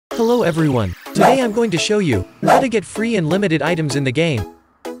Hello everyone, today I'm going to show you how to get free and limited items in the game.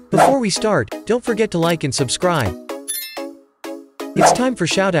 Before we start, don't forget to like and subscribe. It's time for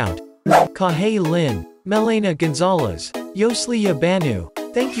shoutout. Kahei Lin, Melena Gonzalez, Yoslia Banu.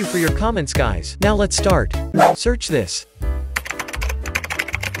 Thank you for your comments guys. Now let's start. Search this.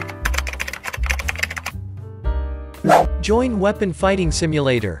 Join Weapon Fighting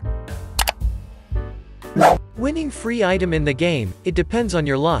Simulator. Winning free item in the game, it depends on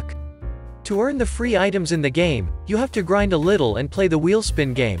your luck. To earn the free items in the game, you have to grind a little and play the wheel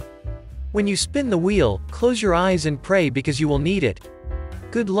spin game. When you spin the wheel, close your eyes and pray because you will need it.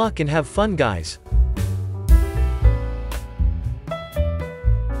 Good luck and have fun guys.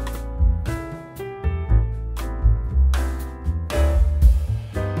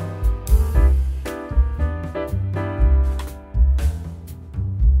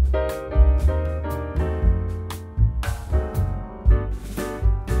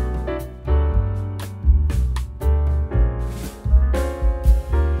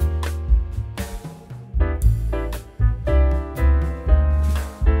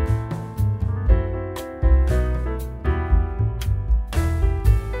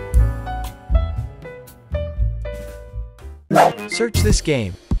 Search this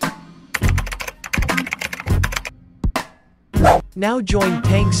game. Now join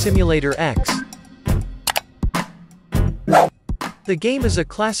Tank Simulator X. The game is a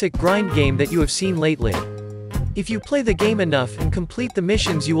classic grind game that you have seen lately. If you play the game enough and complete the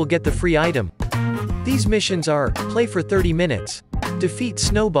missions, you will get the free item. These missions are: play for 30 minutes, defeat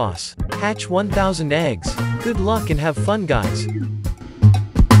Snow Boss, hatch 1000 eggs. Good luck and have fun guys.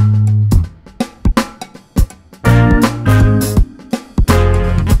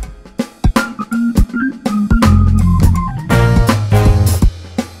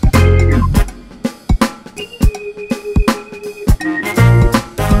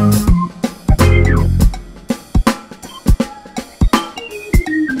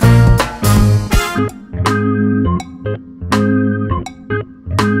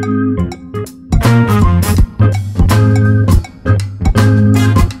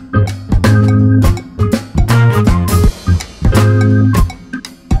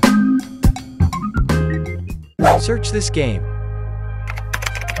 Search this game.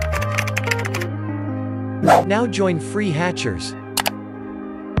 Now join Free Hatchers.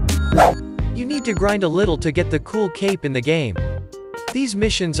 You need to grind a little to get the cool cape in the game. These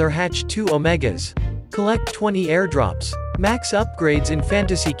missions are hatch 2 Omegas. Collect 20 airdrops. Max upgrades in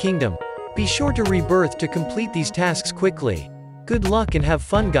Fantasy Kingdom. Be sure to rebirth to complete these tasks quickly. Good luck and have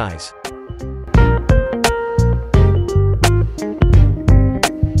fun guys.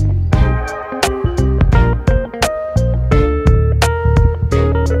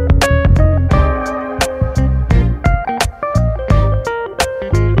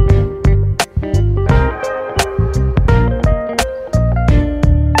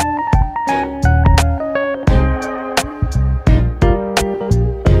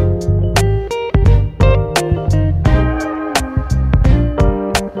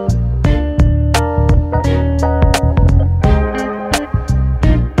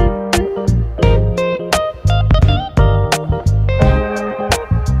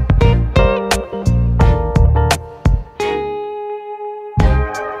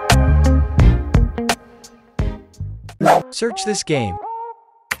 Search this game.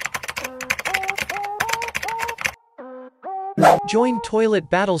 Join Toilet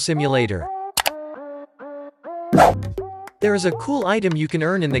Battle Simulator. There is a cool item you can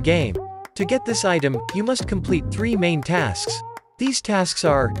earn in the game. To get this item, you must complete 3 main tasks. These tasks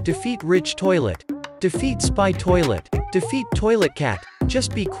are: defeat Rich Toilet, defeat Spy Toilet, defeat Toilet Cat.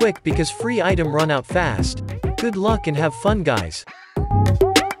 Just be quick because free item run out fast. Good luck and have fun guys.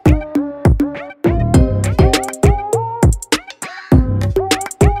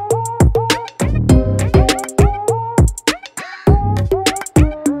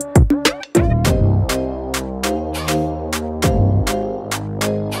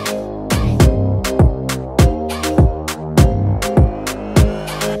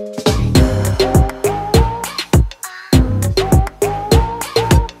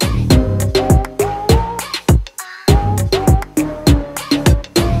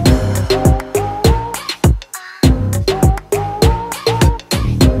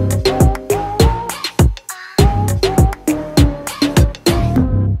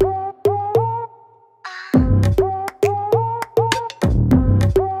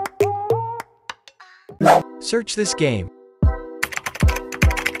 Search this game.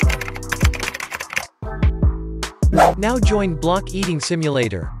 Now join Block Eating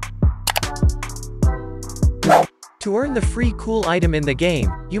Simulator. To earn the free cool item in the game,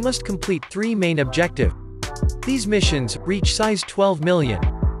 you must complete 3 main objectives. These missions: reach size 12 million,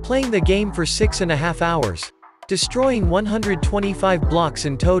 playing the game for 6.5 hours, destroying 125 blocks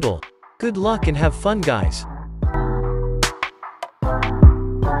in total. Good luck and have fun, guys.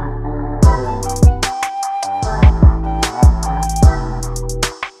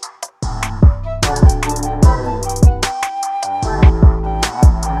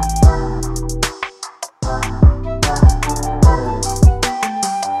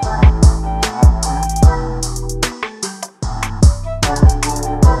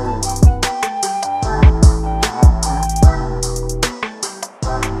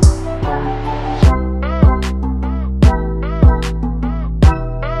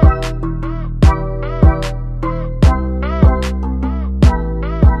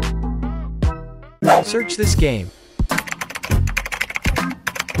 Search this game.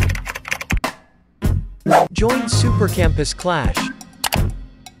 Join Super Campus Clash.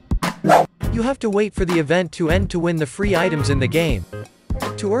 You have to wait for the event to end to win the free items in the game.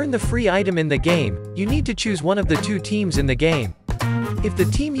 To earn the free item in the game, you need to choose one of the 2 teams in the game. If the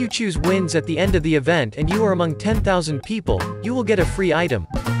team you choose wins at the end of the event and you are among 10,000 people, you will get a free item.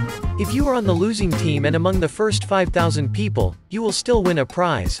 If you are on the losing team and among the first 5,000 people, you will still win a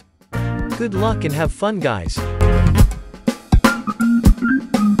prize. Good luck and have fun, guys.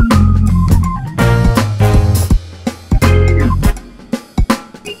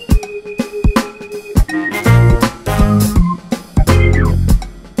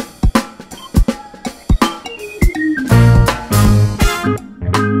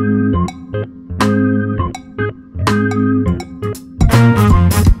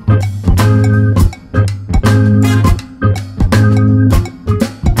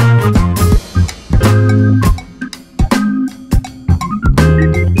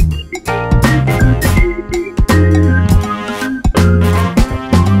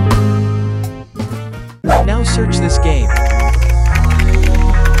 Now search this game.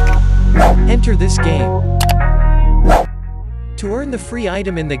 Enter this game. To earn the free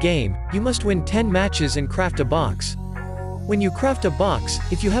item in the game, you must win 10 matches and craft a box. When you craft a box,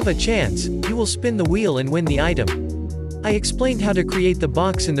 if you have a chance, you will spin the wheel and win the item. I explained how to create the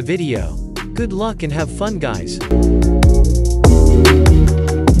box in the video. Good luck and have fun, guys.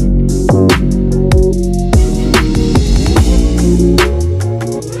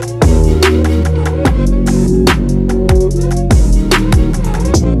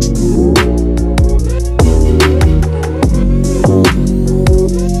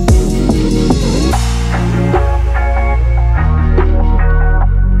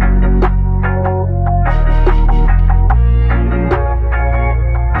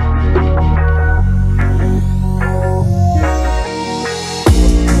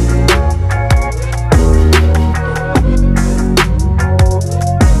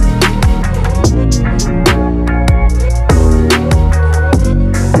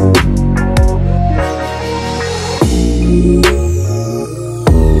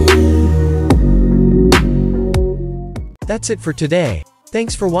 That's it for today.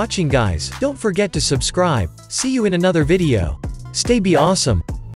 Thanks for watching, guys. Don't forget to subscribe. See you in another video. Stay be awesome.